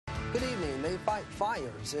fight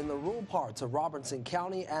fires in the rural parts of Robertson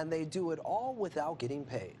County, and they do it all without getting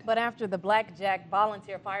paid. But after the Blackjack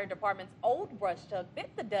Volunteer Fire Department's old brush truck bit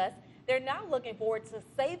the dust, they're now looking forward to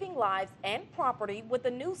saving lives and property with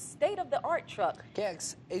a new state-of-the-art truck.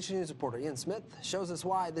 KAGS HD News reporter Ian Smith shows us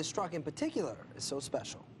why this truck in particular is so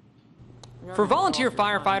special. For volunteer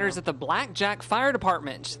firefighters at the Blackjack Fire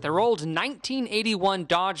Department, their old 1981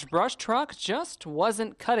 Dodge brush truck just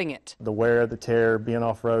wasn't cutting it. The wear, the tear, being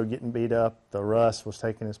off-road, getting beat up, the rust was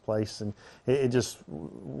taking its place, and it just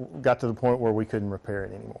got to the point where we couldn't repair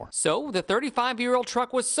it anymore. So the 35-year-old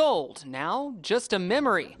truck was sold, now just a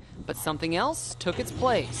memory, but something else took its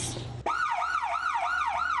place.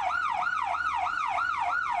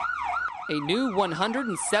 A new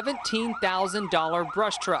 $117,000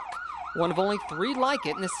 brush truck. One of only 3 like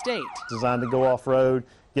it in the state. Designed to go off-road,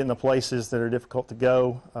 get into places that are difficult to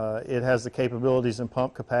go. It has the capabilities and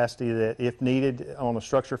pump capacity that if needed on a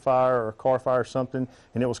structure fire or a car fire or something,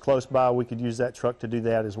 and it was close by, we could use that truck to do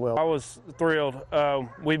that as well. I was thrilled.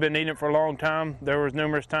 We've been needing it for a long time. There was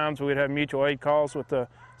numerous times we'd have mutual aid calls with the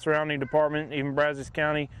surrounding department, even Brazos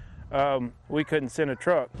County. We couldn't send a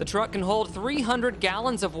truck. The truck can hold 300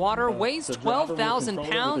 gallons of water, weighs 12,000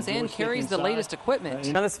 pounds, and carries the latest equipment.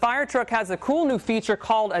 Now, this fire truck has a cool new feature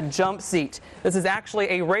called a jump seat. This is actually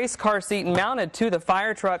a race car seat mounted to the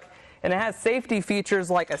fire truck, and it has safety features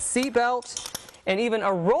like a seat belt and even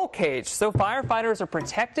a roll cage, so firefighters are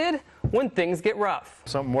protected when things get rough.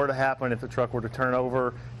 If something were to happen, if the truck were to turn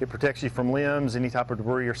over, it protects you from limbs, any type of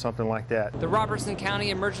debris or something like that. The Robertson County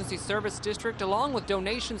Emergency Service District, along with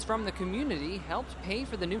donations from the community, helped pay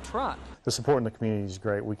for the new truck. The support in the community is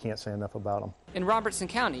great. We can't say enough about them. In Robertson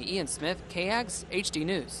County, Ian Smith, KAGS HD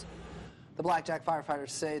News. The Blackjack firefighters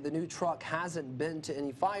say the new truck hasn't been to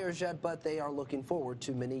any fires yet, but they are looking forward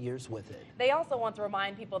to many years with it. They also want to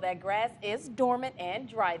remind people that grass is dormant and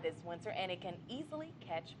dry this winter, and it can easily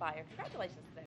catch fire. Congratulations to them.